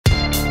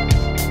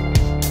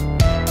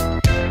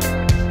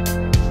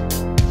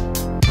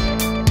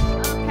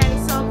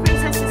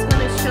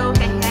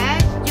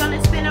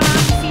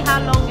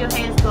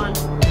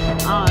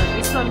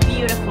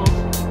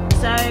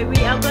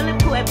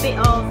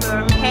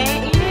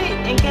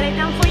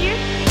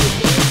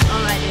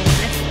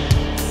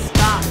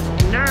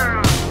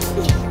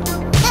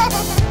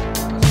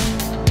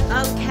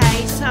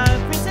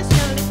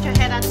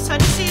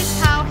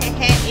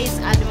is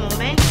at the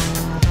moment.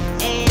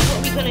 And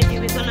what we're gonna do,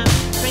 we're gonna,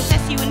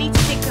 Princess, you will need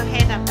to take your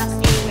hair up. That's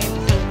the only way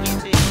we're gonna get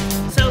to it.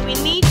 So we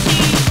need to,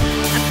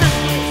 I can't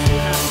do it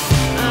so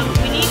now.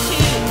 We need to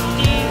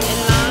do a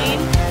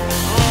line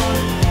on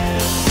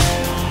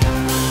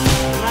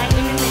right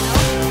in the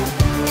middle.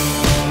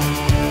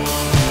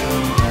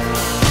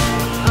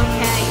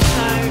 Okay,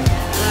 so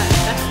right,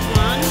 that's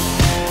one.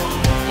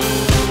 And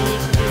we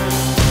need to do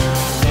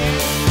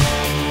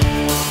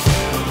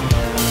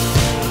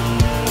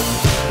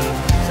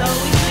so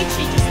we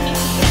literally just need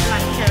to get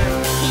like a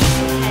piece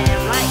of hair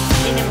right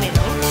in the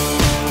middle.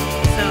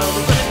 So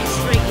we're gonna be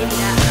straightening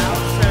that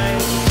out. So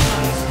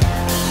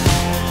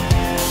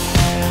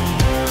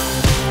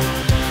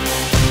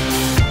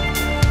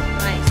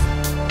nice.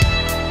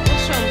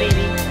 What's wrong,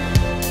 baby?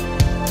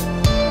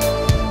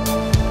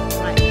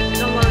 Right,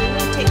 don't worry, it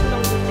won't take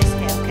long with this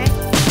hair, okay? So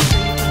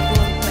you can go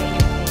and play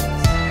your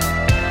things.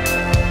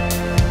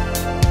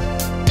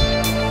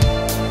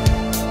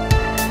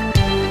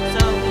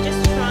 So we're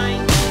just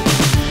trying to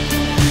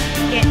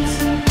get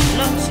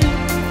not too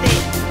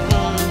thick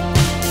on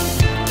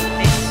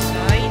this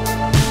side.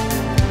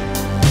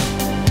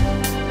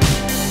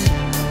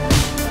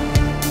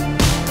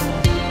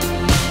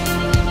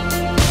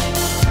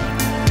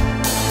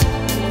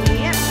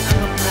 Yep,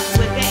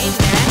 we're getting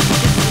there.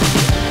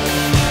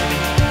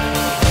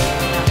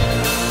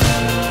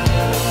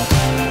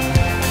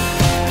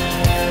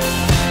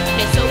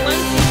 Okay, so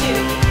once you do,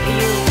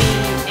 you'll be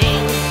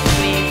in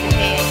with the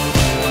hair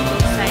on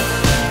both sides.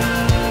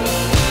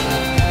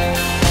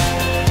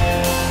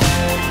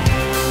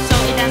 So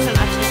it doesn't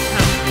actually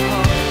come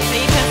off. So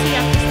you can see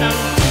I've done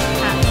 2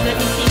 cuts. Let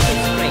me see if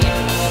it's straight.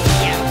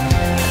 Yeah,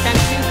 I've done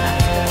 2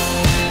 cuts.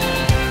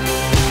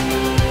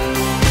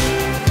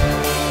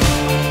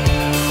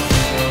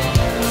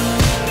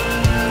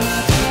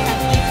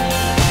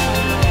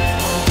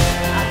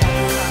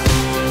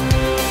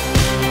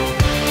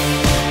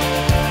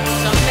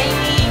 So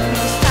maybe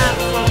we start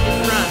from the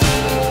front,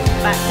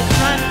 but the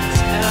front,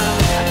 I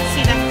can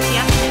see that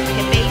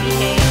the baby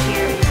hair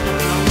here is not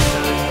long, so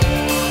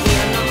we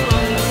are not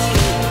going to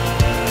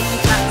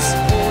cut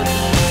all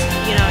these,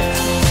 you know,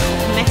 to sort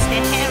of mess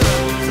their hair up.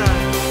 So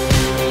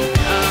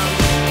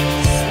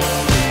Princess,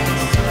 don't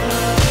push the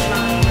hair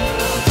back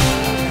because we need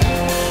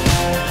to.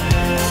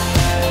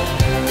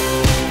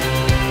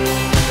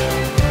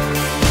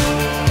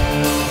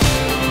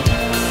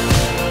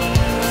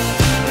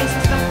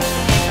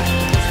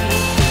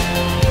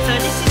 So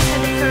this is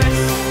the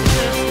first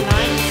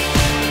line,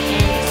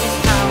 and this is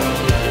how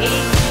it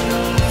is.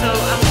 So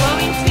I'm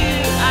going to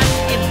add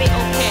a bit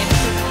of hair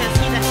because you can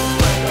see that she's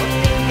got a lot of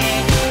thick hair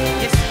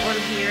just on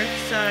here.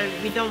 So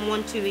we don't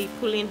want to be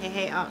pulling her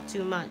hair out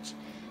too much.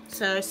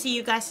 So see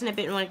you guys in a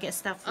bit when I get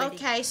stuff ready.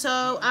 Okay,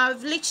 so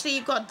I've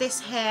literally got this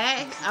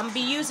hair. I'll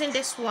be using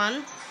this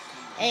one,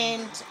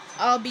 and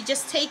I'll be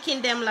just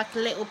taking them like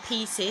little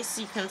pieces.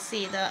 You can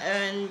see that,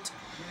 and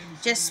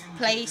just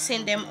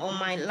placing them on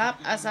my lap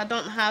as I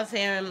don't have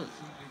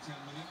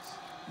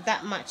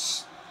that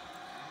much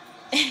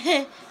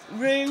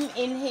room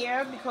in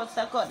here because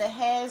I've got the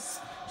hairs.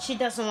 She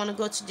doesn't want to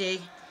go to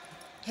the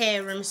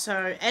hair room.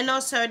 So, and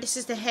also this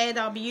is the hair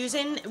that I'll be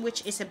using,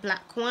 which is a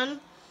black one.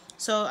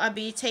 So I'll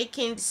be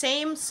taking the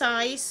same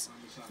size,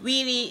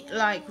 really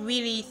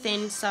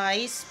thin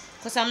size,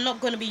 because I'm not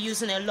going to be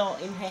using a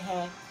lot in her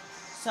hair.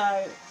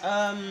 So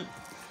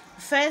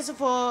first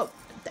of all,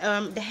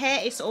 the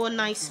hair is all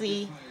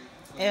nicely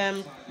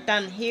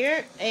done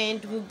here,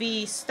 and we'll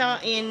be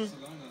starting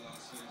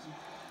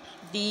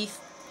the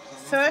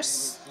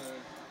first.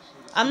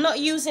 I'm not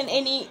using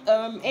any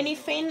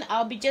anything.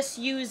 I'll be just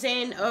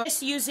using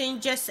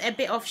just a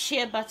bit of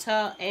shea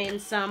butter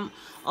and some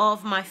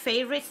of my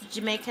favorite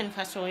Jamaican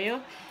castor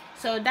oil.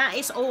 So that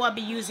is all I'll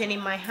be using in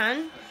my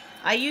hand.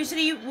 I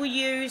usually will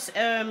use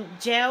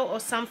gel or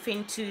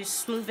something to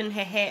smoothen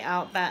her hair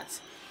out, but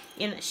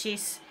you know,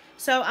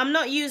 so I'm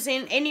not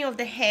using any of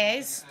the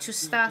hairs to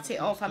start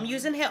it off. I'm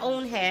using her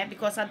own hair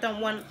because I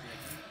don't want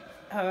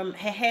her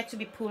hair to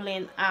be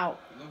pulling out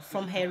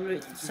from her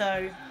root.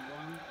 So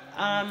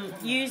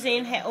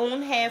using her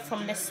own hair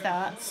from the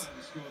start.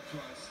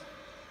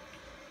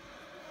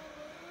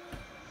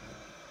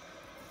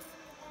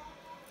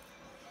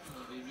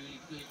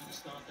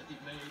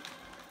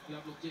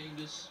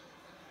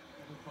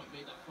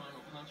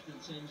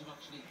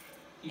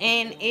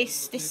 And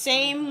it's the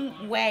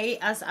same way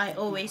as I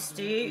always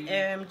do.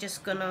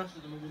 Just gonna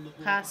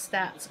pass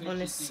that on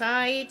the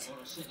side.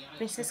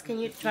 Princess, can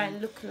you try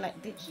and look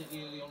like this?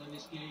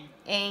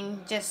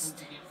 And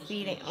just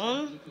feed it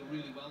on.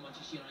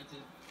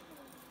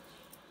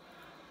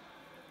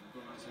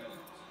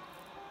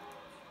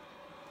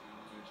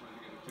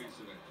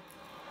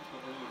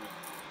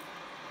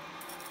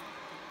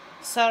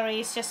 Sorry,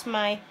 it's just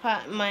my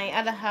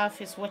other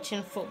half is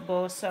watching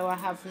football, so I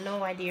have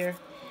no idea.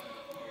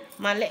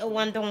 My little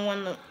one don't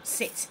want to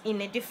sit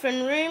in a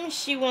different room.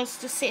 She wants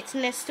to sit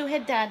next to her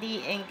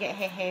daddy and get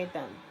her hair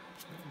done.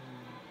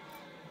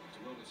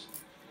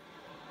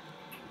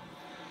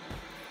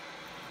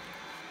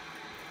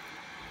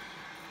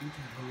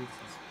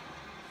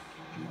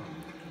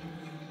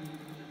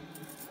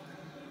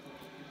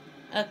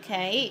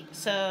 Okay,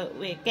 so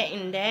we're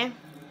getting there.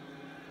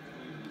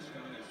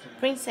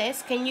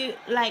 Princess, can you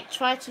like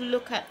try to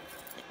look at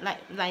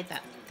like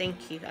that?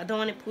 Thank you. I don't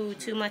want to pull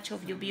too much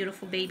of your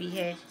beautiful baby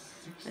hair.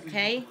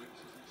 Okay.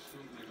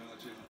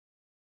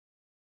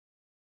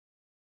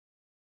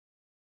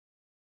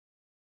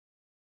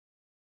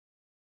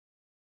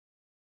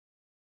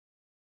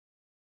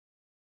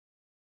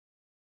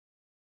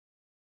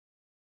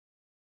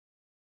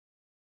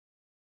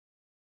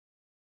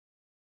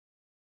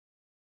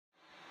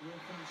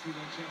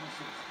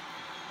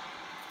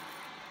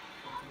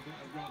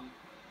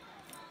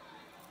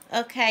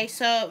 Okay,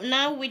 so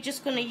now we're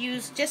just gonna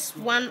use just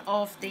one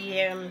of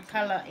the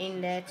color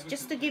in there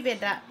just to give it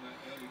that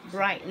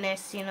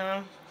brightness, you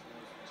know.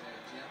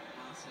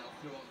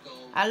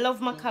 I love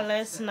my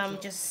colors, and I'm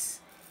just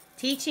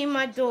teaching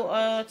my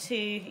daughter to,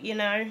 you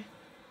know,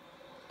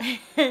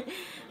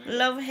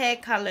 love hair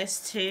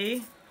colors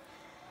too.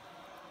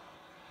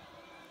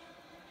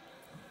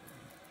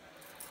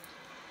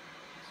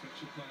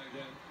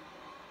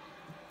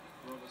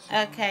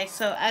 Okay,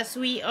 so as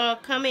we are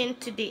coming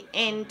to the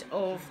end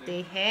of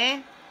the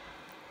hair,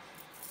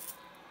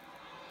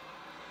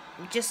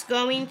 I'm just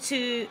going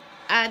to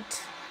add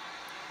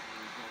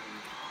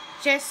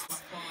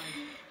just,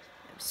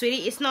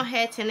 sweetie, it's not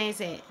hurting, is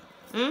it?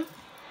 Hmm?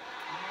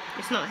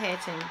 It's not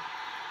hurting.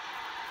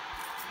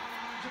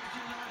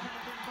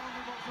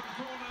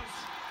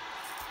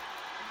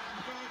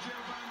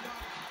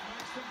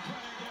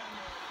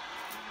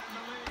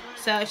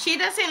 So she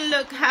doesn't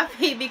look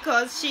happy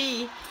because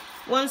she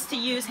wants to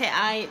use her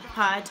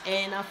iPad,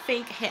 and I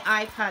think her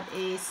iPad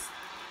is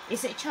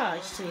it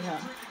charged to her?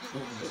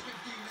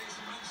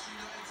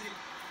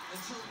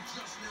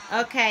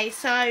 Okay,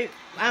 so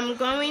I'm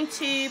going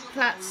to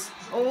plait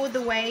all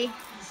the way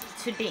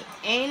to the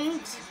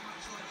end,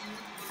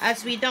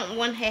 as we don't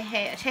want her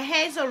hair. Her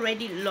hair is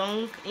already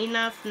long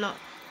enough. Not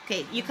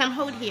okay. You can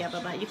hold here,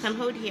 Baba. You can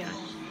hold here.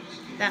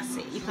 That's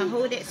it. You can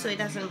hold it so it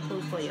doesn't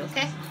pull for you.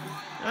 Okay.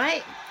 All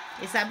right.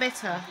 Is that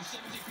better?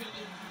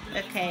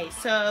 Okay.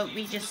 So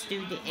we just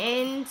do the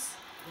ends.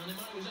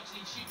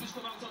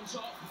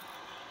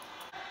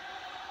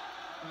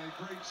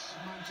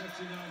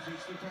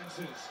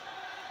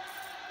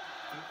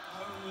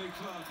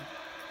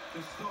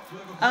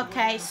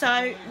 Okay,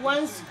 so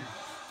once,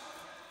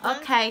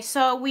 okay,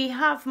 so we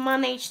have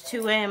managed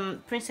to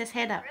Princess,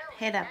 head up,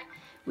 head up.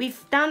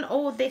 We've done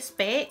all these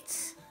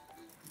bits,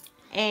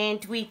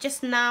 and we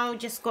just now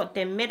just got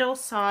the middle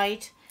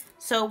side.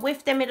 So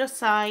with the middle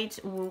side,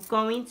 we're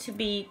going to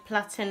be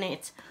plaiting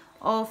it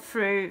all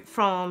through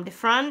from the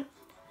front,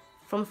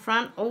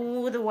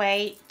 all the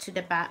way to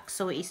the back,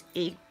 so it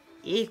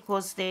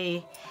equals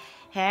the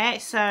hair.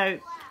 So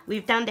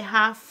we've done the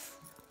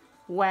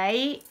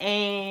halfway,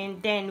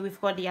 and then we've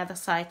got the other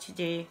side to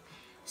do.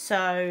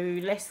 So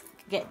let's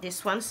get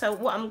this one. So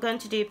what I'm going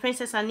to do,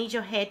 Princess, I need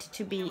your head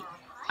to be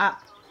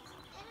up.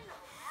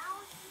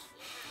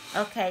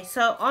 Okay,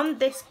 so on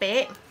this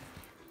bit,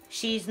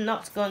 she's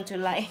not going to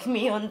like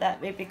me on that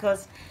bit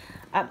because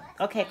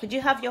okay, could you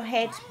have your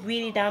head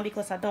really down,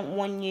 because I don't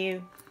want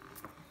you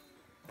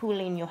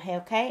pulling your hair.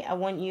 Okay, I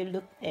want you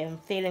look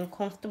feeling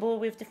comfortable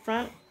with the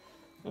front.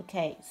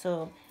 Okay,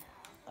 so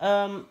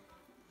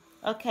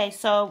okay,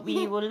 so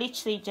we will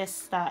literally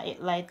just start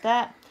it like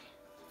that.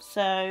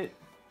 So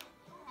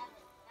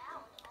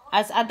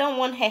as I don't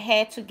want her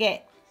hair to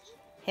get,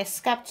 her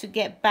scalp to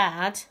get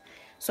bad,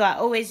 so I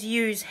always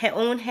use her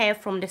own hair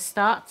from the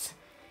start,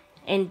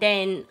 and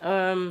then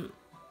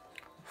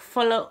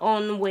follow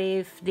on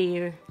with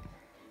the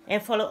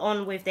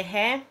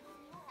hair.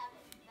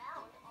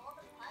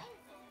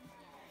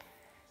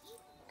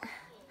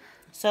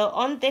 So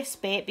on this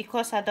bit,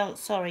 because I don't,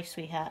 sorry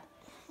sweetheart,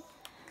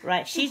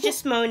 right, she's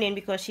just moaning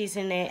because she's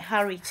in a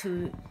hurry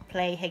to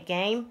play her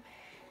game.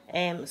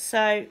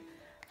 So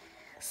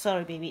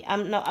sorry baby,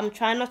 I'm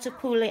trying not to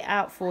pull it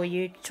out for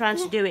you, trying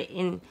to do it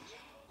in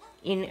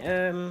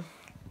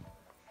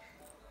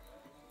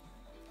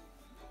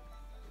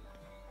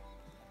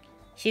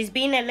she's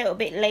been a little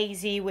bit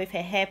lazy with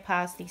her hair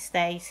past these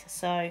days,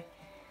 so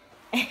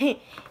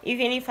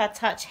even if I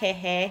touch her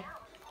hair,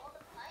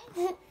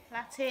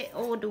 plait it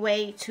all the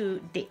way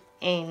to the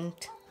end.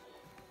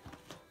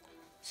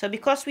 So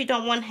because we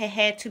don't want her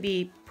hair to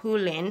be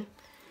pulling,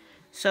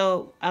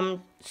 so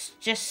I'm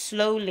just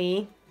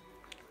slowly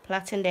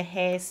plaiting the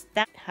hairs.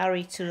 That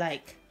hurry to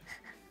like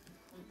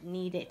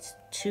need it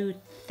too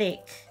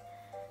thick.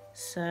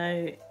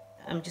 So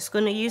I'm just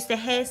going to use the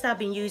hairs that I've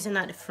been using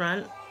at the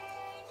front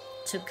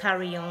to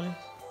carry on.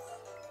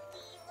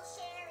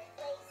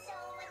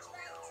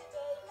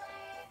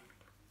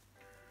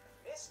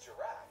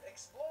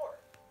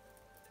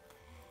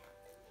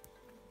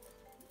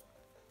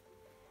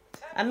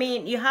 I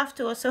mean, you have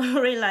to also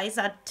realize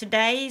that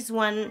today's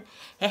one,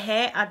 her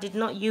hair, I did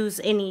not use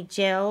any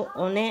gel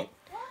on it.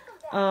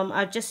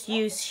 I just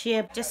used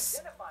sheer,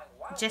 just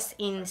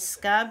in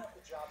scab,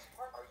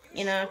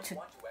 you know, to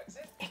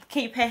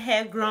keep her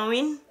hair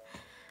growing,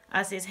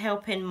 as it's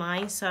helping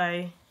mine.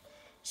 So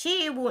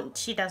she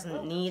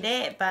doesn't need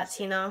it, but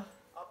you know.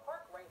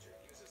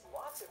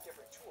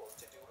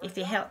 if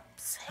it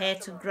helps hair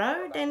to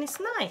grow, then it's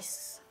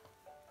nice.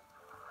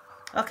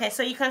 Okay,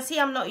 so you can see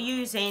I'm not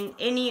using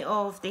any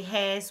of the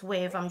hairs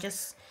with, I'm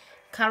just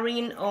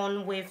carrying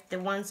on with the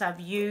ones I've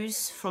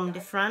used from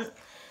the front,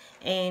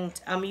 and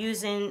I'm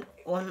using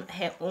on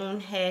her own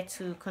hair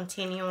to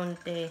continue on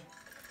the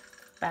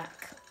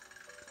back.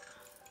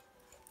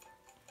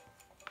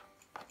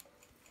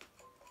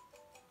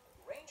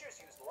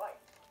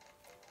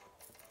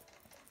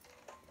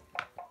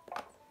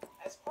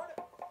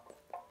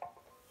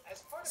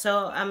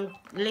 So I'm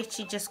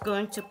literally just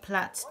going to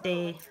plait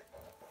the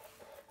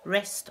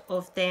rest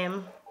of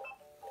them,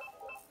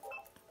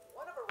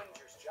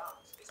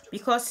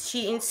 because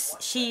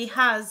she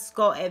has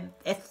got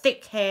a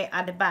thick hair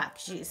at the back.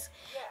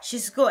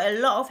 She's got a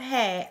lot of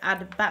hair at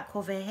the back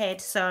of her head,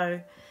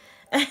 so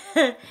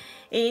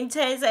in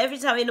terms of every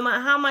time, no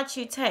matter how much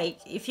you take,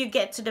 if you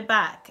get to the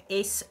back,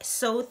 it's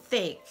so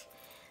thick.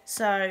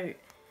 So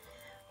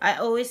I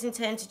always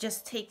intend to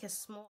just take a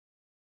small.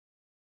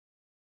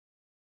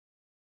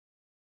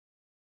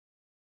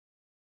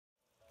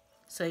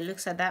 So it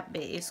looks at that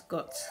bit it's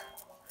got,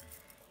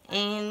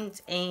 and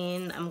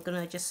I'm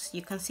gonna just,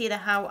 you can see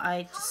that how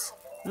I just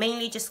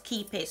mainly just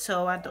keep it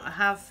so I don't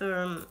have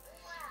a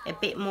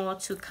bit more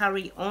to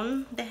carry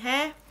on the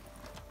hair.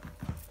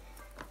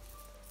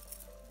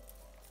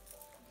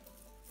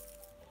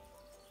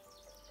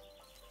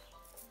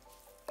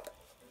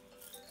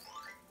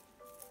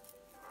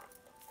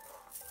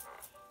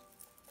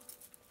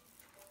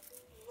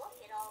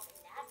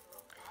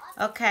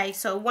 Okay,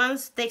 so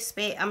once this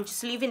bit, I'm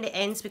just leaving the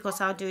ends because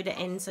I'll do the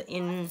ends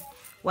in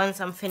once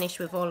I'm finished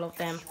with all of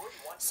them.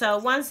 So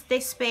once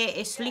this bit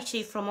is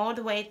literally from all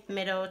the way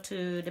middle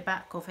to the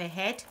back of her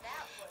head,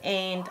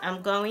 and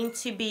I'm going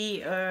to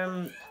be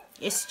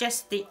it's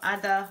just the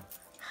other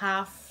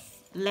half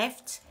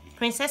left.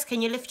 Princess,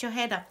 can you lift your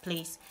head up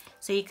please,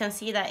 so you can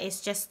see that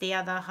it's just the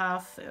other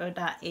half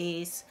that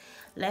is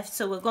left.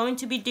 So we're going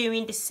to be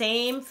doing the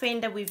same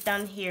thing that we've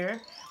done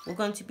here. We're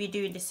going to be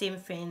doing the same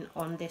thing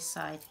on this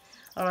side.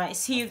 All right,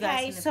 see you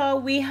guys. Okay, so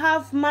we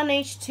have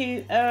managed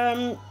to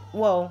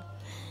well,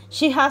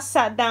 she has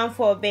sat down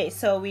for a bit,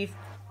 so we've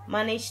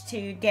managed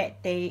to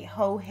get the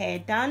whole hair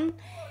done.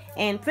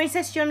 And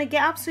Princess, you want to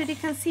get up so you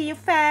can see your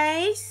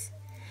face?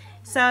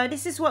 So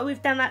this is what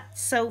we've done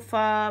so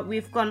far.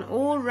 We've gone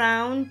all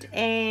round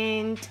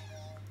and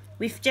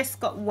we've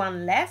just got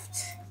one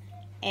left,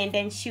 and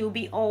then she'll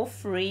be all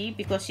free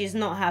because she's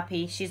not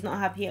happy. She's not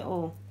happy at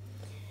all.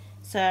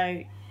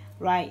 So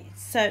right,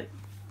 so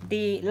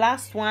the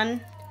last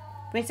one,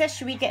 Princess,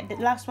 should we get the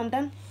last one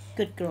done?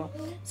 Good girl.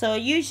 So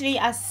usually,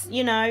 as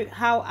you know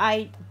how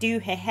I do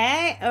her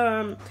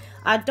hair,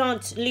 I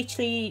don't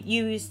literally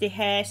use the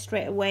hair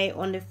straight away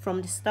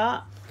from the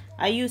start.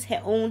 I use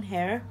her own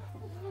hair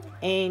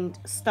and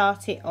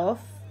start it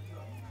off.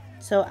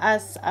 So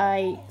as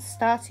I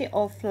start it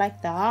off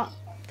like that,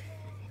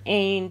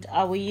 and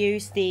I will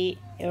use the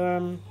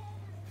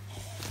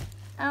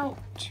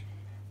ouch,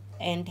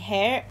 and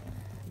hair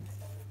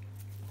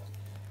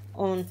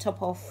on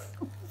top of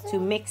to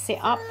mix it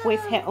up with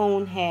her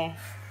own hair.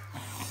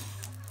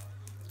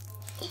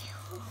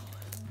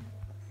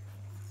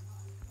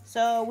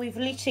 So we've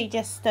literally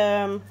just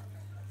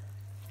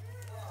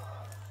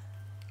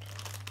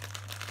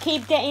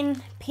keep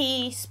getting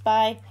piece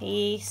by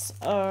piece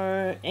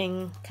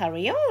and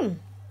carry on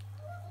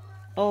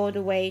all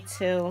the way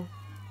to,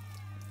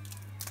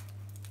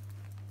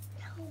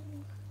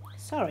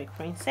 sorry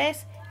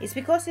Princess, it's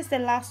because it's the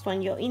last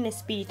one, you're in a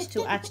speed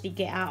to actually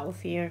get out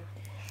of here.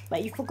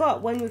 But you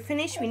forgot, when we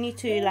finish, we need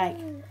to like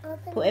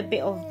put a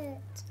bit of,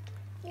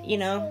 you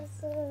know,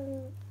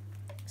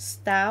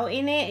 style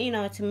in it, you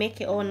know, to make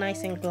it all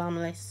nice and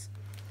glamorous.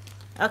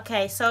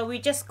 Okay, so we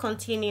just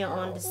continue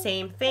on the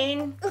same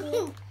thing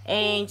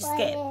and just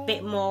get a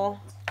bit more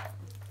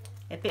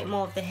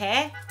of the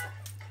hair.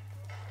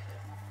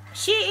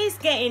 She is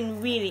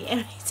getting really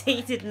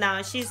irritated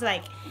now. She's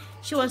like,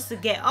 she wants to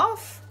get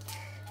off.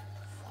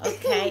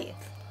 Okay,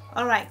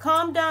 all right,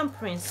 calm down,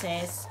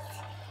 Princess.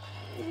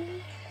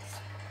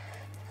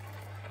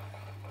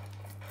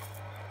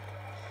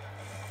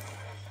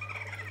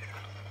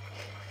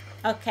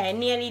 Okay,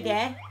 nearly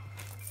there.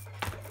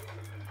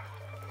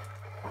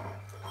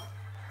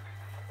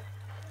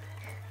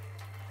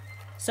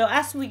 So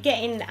as we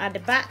get in at the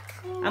back,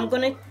 I'm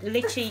gonna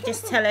literally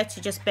just tell her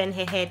to just bend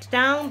her head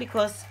down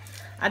because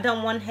I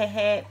don't want her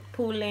hair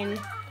pulling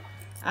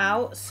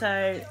out.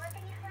 So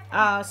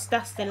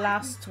that's the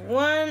last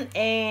one,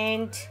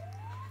 and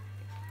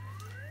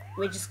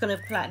we're just gonna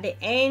plait the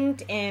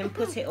end and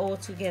put it all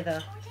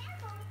together.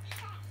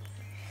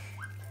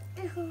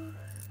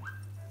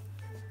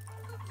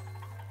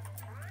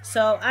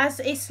 So as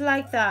it's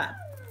like that,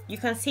 you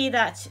can see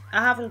that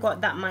I haven't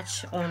got that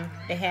much on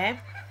the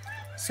hair.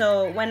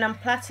 So when I'm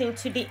plaiting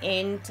to the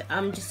end,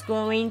 I'm just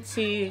going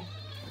to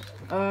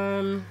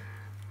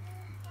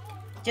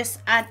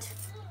just add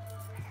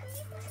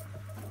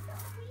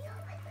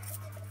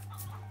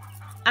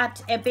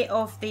a bit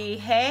of the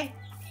hair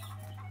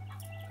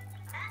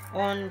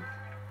on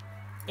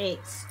it,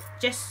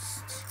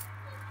 just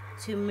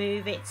to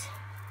move it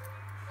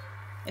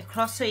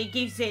across so it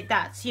gives it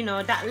that, you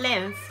know, that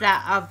length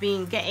that I've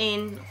been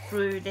getting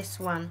through this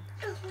one.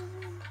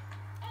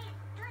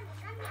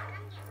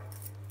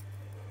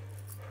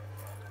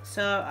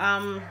 So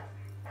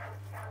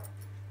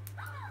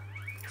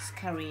let's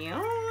carry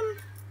on.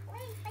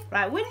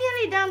 Right, we're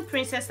nearly done,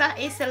 princess. That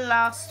is the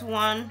last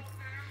one.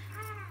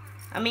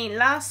 I mean,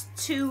 last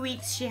 2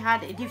 weeks she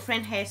had a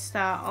different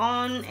hairstyle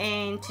on,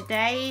 and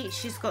today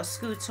she's got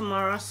school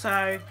tomorrow,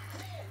 so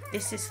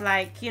this is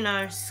like, you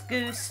know,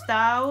 school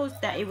style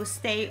that it will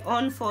stay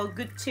on for a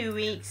good 2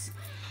 weeks,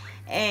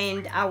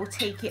 and I will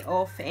take it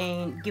off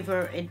and give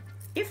her a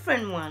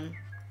different one,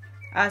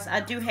 as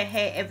I do her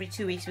hair every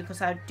 2 weeks,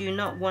 because I do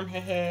not want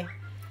her hair,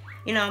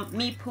 you know,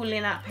 me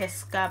pulling up her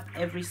scalp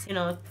every, you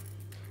know,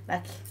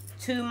 like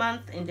 2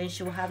 months, and then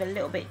she will have a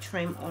little bit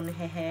trim on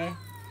her hair.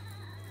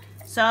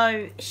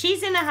 So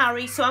she's in a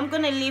hurry, so I'm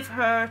gonna leave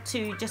her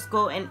to just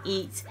go and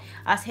eat,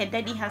 as her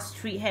daddy has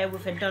treat her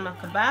with a doner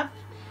kebab.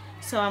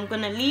 So I'm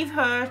gonna leave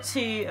her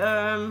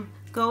to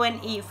go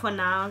and eat for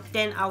now,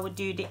 then I will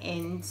do the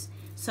ends.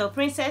 So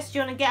princess, do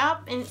you want to get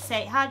up and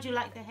say how do you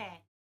like the hair?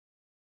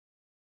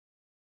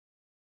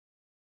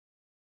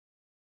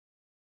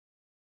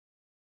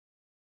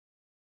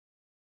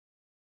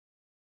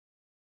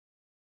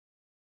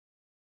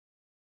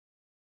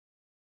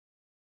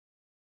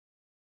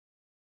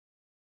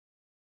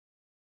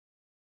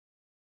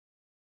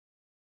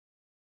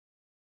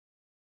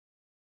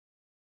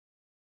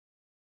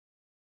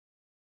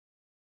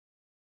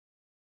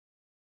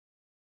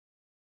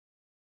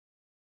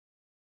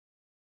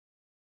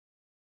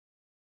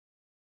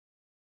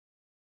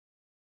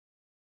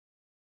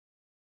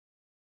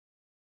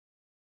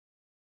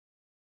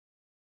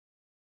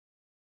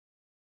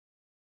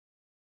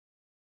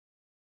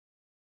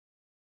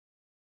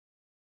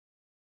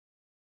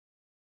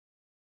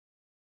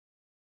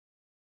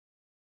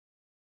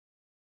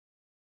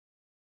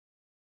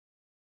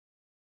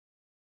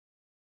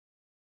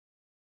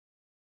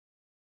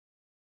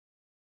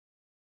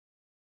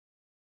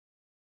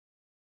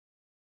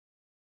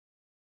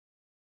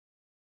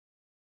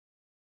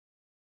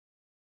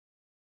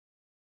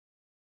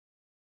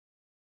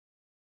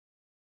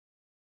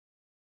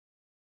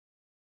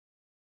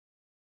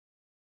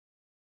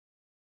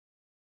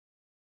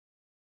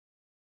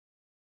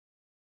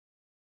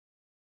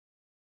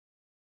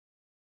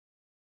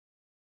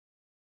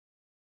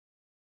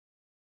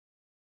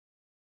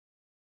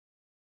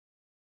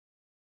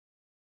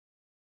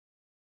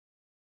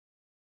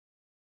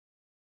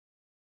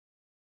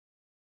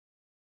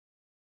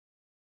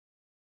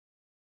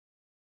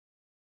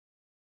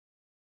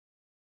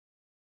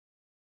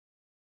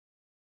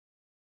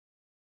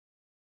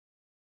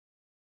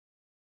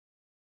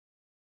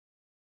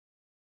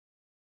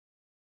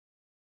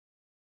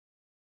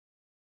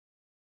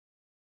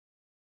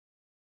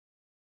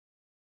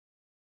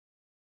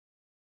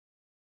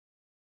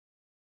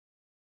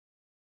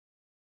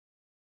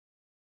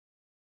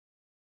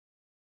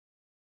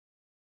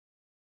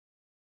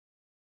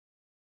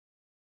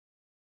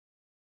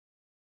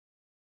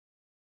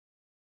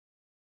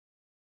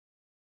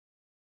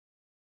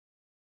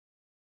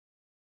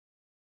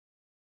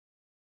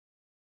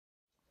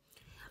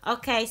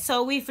 Okay,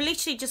 so we've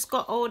literally just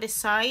got all the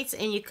sides,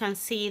 and you can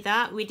see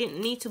that we didn't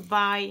need to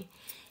buy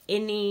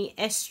any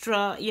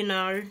extra, you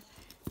know,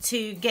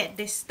 to get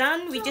this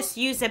done. We just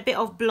used a bit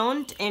of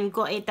blonde and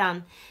got it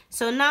done.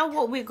 So now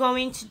what we're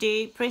going to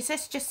do,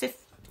 princess, just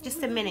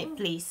a minute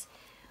please.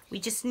 We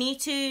just need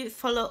to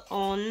follow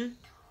on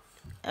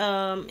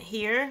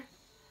here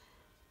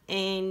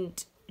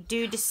and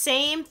do the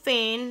same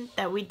thing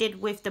that we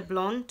did with the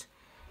blonde,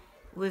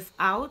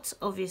 without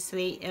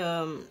obviously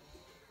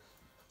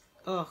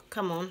oh,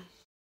 come on.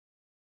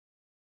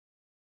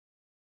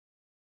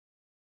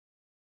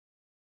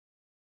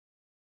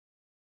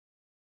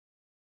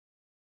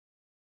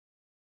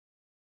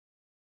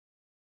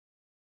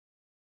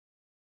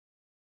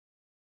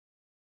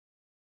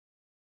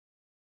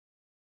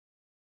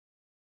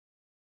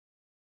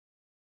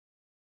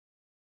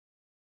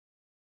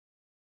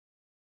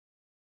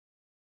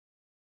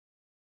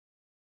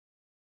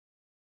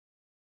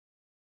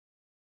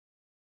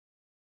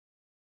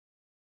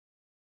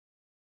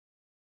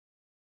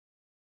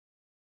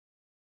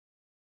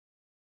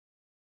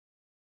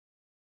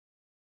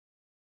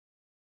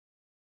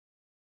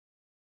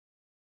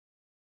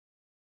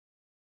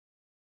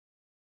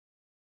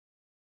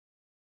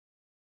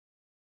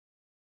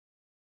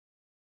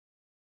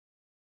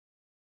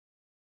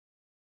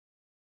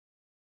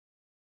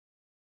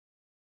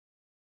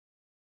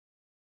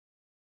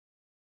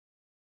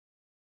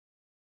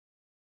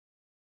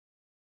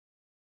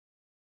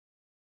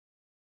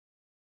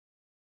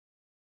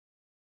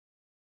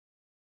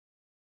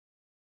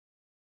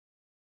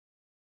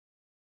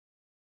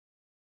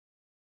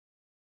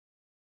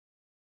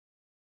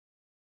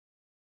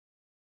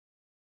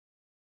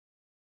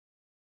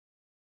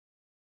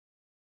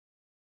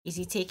 Is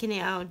he taking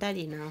it out,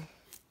 daddy, now?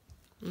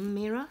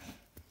 Mira?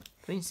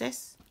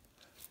 Princess?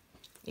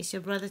 Is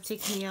your brother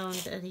taking it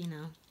out, daddy,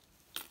 now?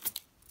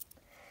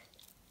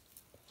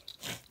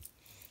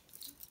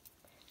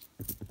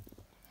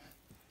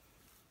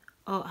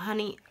 Oh,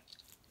 honey,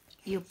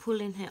 you're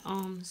pulling her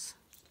arms.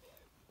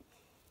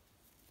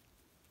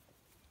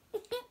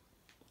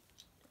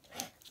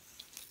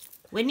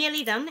 We're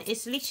nearly done.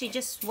 It's literally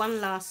just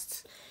one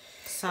last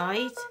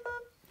side.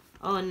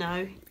 Oh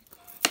no,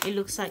 it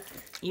looks like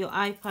your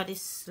iPad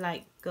is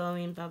like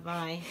going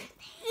bye-bye.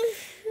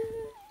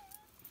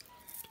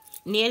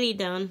 Nearly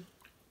done.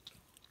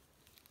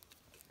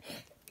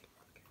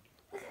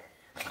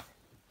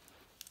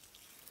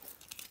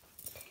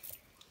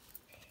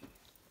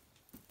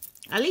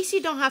 At least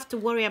you don't have to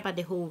worry about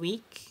the whole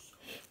week.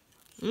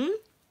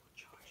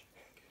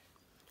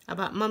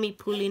 About mommy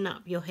pulling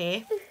up your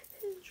hair.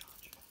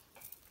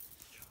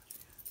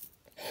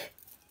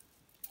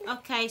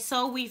 Okay,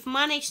 so we've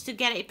managed to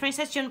get it.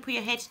 Princess, you want to put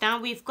your head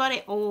down? We've got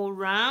it all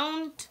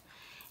round.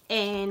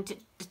 And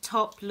the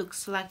top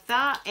looks like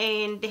that.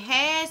 And the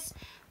hairs,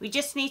 we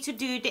just need to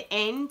do the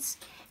ends.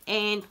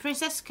 And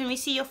Princess, can we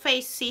see your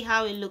face? See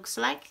how it looks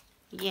like?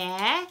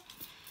 Yeah.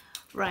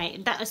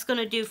 Right, that is going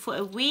to do for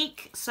a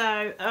week.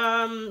 So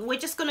we're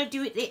just going to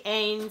do it the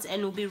ends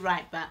and we'll be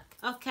right back.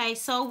 Okay,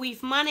 so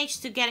we've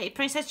managed to get it.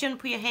 Princess, you want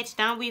to put your head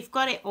down? We've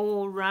got it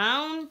all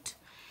round.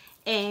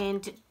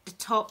 And the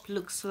top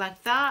looks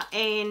like that.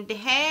 And the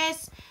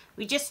hairs,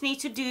 we just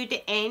need to do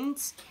the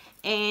ends.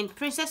 And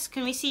Princess,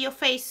 can we see your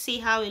face? See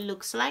how it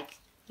looks like?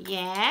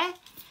 Yeah.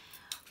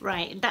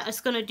 Right, that is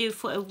going to do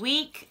for a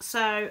week.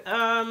 So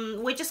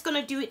we're just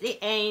going to do it the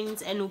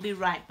ends and we'll be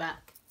right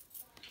back.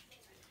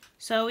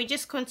 So we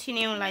just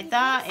continue like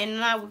that. And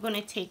now we're going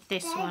to take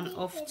this one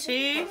off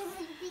too.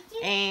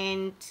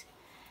 And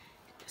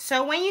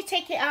so when you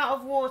take it out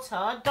of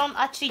water, don't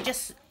actually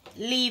just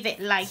leave it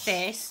like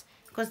this,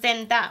 because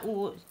then that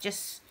will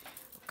just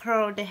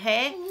curl the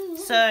hair.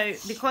 So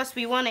because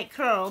we want it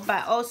curl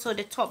but also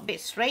the top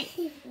bit straight,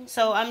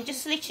 so I'm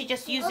just literally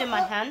just using my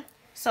hand,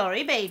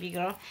 sorry baby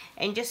girl,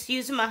 and just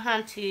using my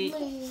hand to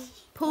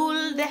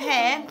pull the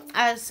hair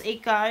as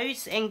it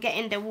goes and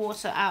getting the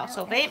water out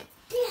of it.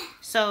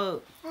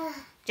 So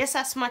just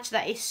as much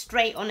that it's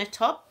straight on the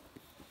top,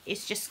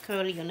 it's just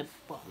curly on the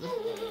bottom.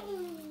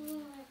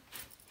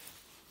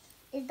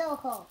 It's not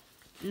hot.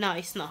 No,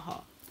 it's not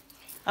hot.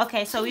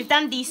 Okay, so we've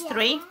done these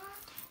three.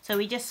 So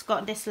we just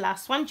got this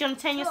last one. Do you want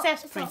to turn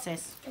yourself,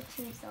 Princess?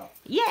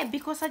 Yeah,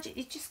 because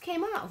it just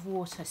came out of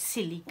water.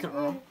 Silly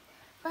girl.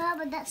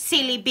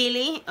 Silly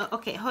Billy.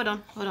 Okay, hold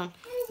on.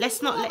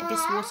 Let's not let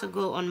this water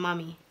go on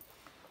mommy.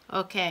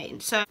 Okay,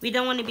 so we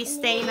don't want to be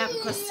staying up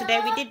because today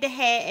we did the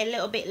hair a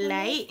little bit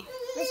late.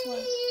 This one.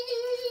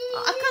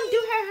 Oh, I can't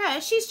do her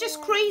hair. She's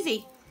just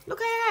crazy. Look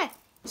at her hair.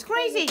 It's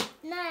crazy.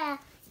 Nah,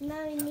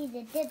 now we need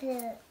to dip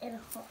it in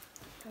hot.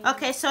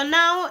 Okay, so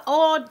now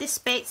all the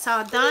bits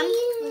are done.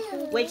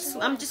 Which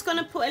I'm just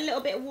gonna put a little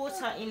bit of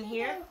water in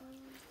here.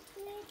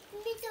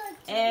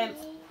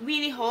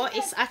 Really hot.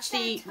 It's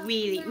actually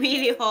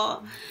really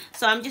hot.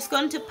 So I'm just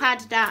going to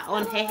pad that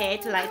on her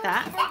head like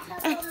that.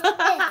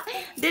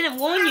 Didn't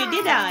warn you,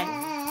 did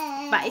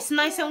I? But it's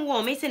nice and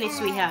warm, isn't it,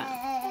 sweetheart?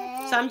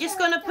 So I'm just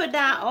gonna put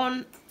that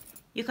on.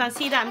 You can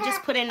see that I'm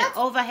just putting it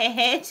over her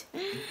head,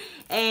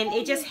 and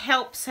it just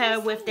helps her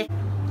with the.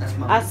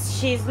 As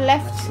she's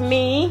left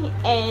me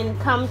and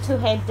come to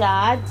her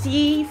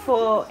daddy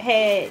for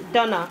her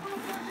dinner.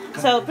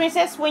 So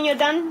Princess, when you're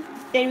done,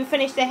 then we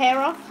finish the hair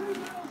off.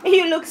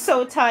 You look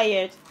so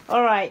tired.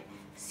 All right,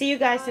 see you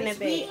guys in a bit.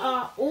 We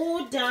are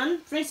all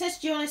done. Princess,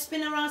 do you want to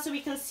spin around so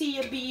we can see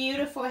your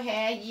beautiful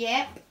hair?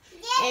 Yep.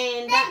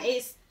 And that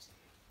is.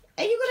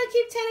 Are you gonna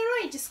keep turning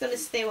around? You're just gonna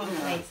stay one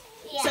place.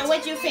 Yeah. So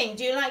what do you think?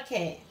 Do you like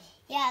it?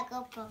 Yeah,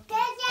 go for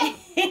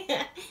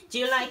it. Do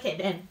you like it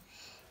then?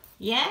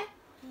 Yeah?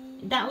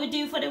 That would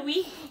do for the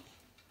week?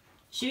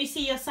 Should we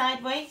see your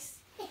sideways?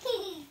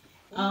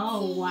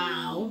 Oh,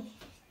 wow.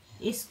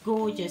 It's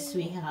gorgeous,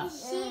 sweetheart.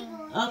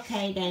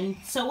 Okay, then.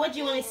 So what do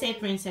you want to say,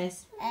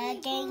 Princess?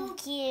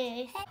 Thank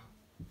you.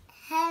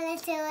 Hello,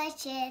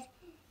 delicious.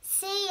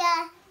 See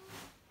ya.